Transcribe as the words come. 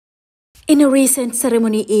In a recent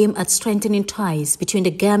ceremony aimed at strengthening ties between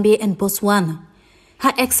the Gambia and Botswana,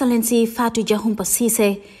 Her Excellency Fatoumatta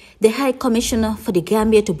Jahumpa-Ceesay, the High Commissioner for the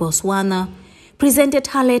Gambia to Botswana, presented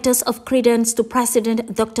her letters of credence to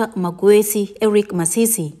President Dr. Magwesi Eric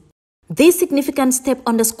Masisi. This significant step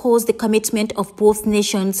underscores the commitment of both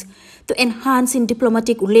nations to enhancing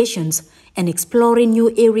diplomatic relations and exploring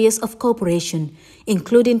new areas of cooperation,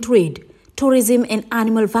 including trade, tourism, and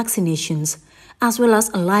animal vaccinations, as well as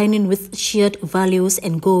aligning with shared values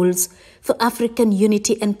and goals for African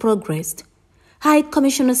unity and progress. High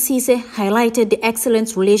Commissioner Ceesay highlighted the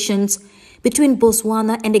excellent relations between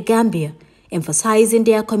Botswana and the Gambia, emphasizing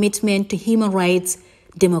their commitment to human rights,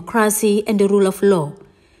 democracy, and the rule of law.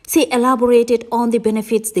 She elaborated on the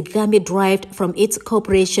benefits the Gambia derived from its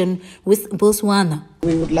cooperation with Botswana.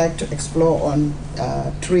 We would like to explore on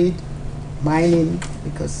trade, mining,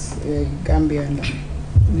 because Gambia and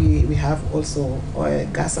we have also oil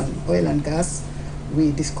and gas.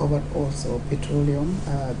 We discovered also petroleum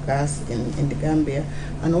gas in the Gambia,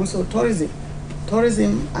 and also tourism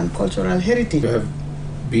and cultural heritage. We have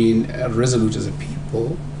been resolute as a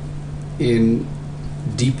people in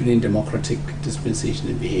deepening democratic dispensation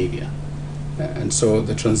and behavior. And so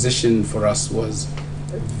the transition for us was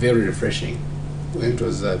very refreshing. It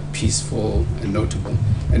was peaceful and notable.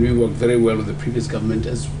 And we worked very well with the previous government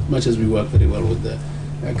as much as we worked very well with the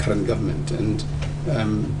current government. And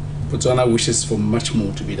Botswana wishes for much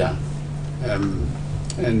more to be done.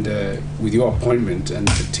 With your appointment and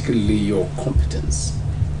particularly your competence,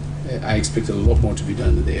 I expect a lot more to be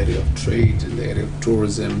done in the area of trade, in the area of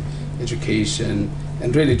tourism, education,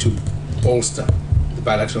 and really to bolster the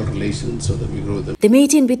bilateral relations so that we grow them. The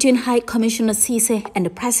meeting between High Commissioner Ceesay and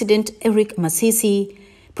the President Eric Masisi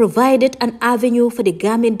provided an avenue for the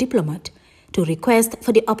Gambian diplomat to request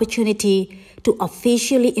for the opportunity to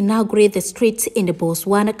officially inaugurate the streets in the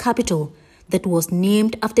Botswana capital that was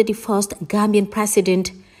named after the first Gambian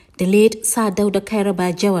president, the late Sir Dawda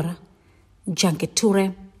Kairaba Jawara. Jankey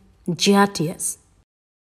Touray, GRTS.